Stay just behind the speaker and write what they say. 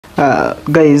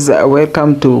Guys,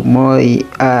 welcome to Moi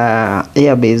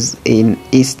Air Base in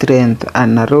Eastleigh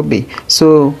and Nairobi.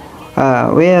 So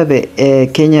where the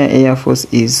Kenya Air Force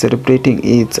is celebrating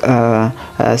its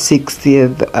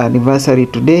 60th anniversary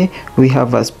today, we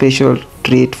have a special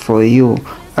treat for you.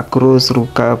 A cruise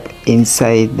hookup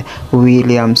inside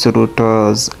William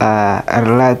Ruto's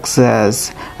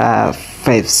Lexus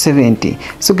 570.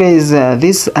 So guys,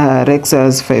 this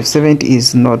Lexus 570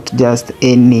 is not just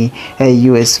any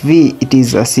USV. It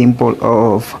is a symbol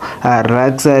of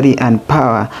luxury and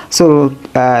power. So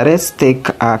let's take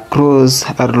a close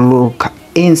look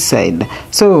inside.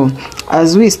 So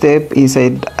as we step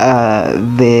inside,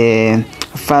 the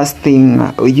first thing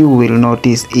you will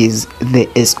notice is the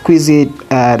exquisite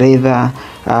leather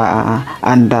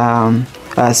and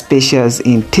spacious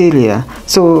interior.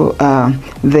 So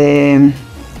the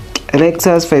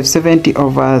Lexus 570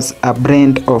 offers a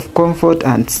blend of comfort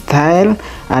and style,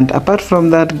 and apart from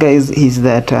that, guys, is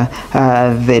that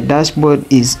the dashboard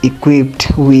is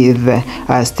equipped with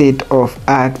a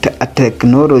state-of-art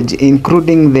technology,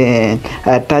 including the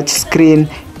touch screen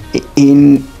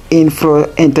info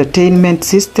entertainment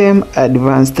system,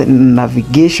 advanced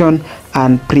navigation,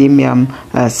 and premium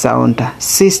sound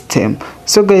system.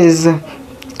 So guys,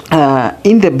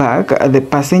 in the back, the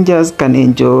passengers can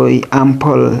enjoy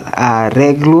ample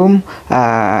legroom,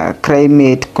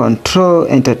 climate control,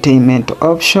 entertainment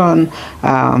option,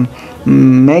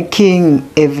 making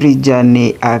every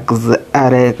journey a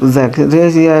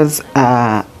luxurious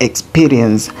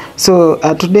experience. So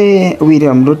today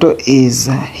William Ruto is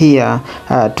here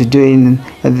to join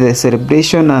the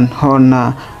celebration and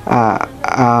honor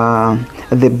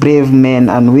the brave men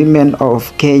and women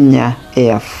of Kenya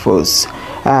Air Force.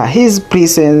 His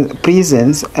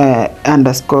presence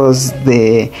underscores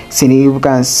the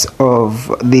significance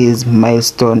of this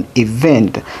milestone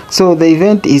event. So the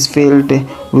event is filled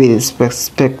with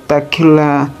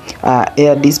spectacular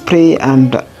air display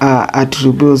and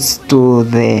attributes to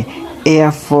the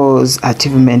Air Force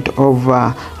achievement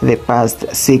over the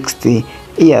past 60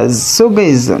 years. So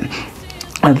guys,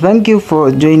 thank you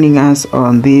for joining us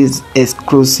on this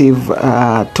exclusive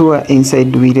tour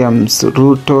inside William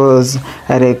Ruto's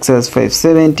Lexus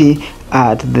 570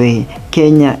 at the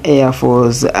Kenya Air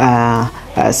Force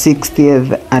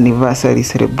 60th anniversary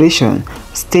celebration.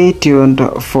 Stay tuned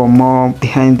for more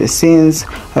behind the scenes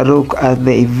look at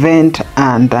the event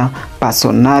and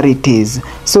personalities.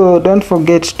 So don't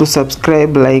forget to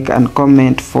subscribe, like, and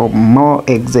comment for more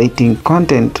exciting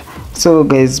content. So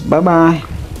guys, bye bye.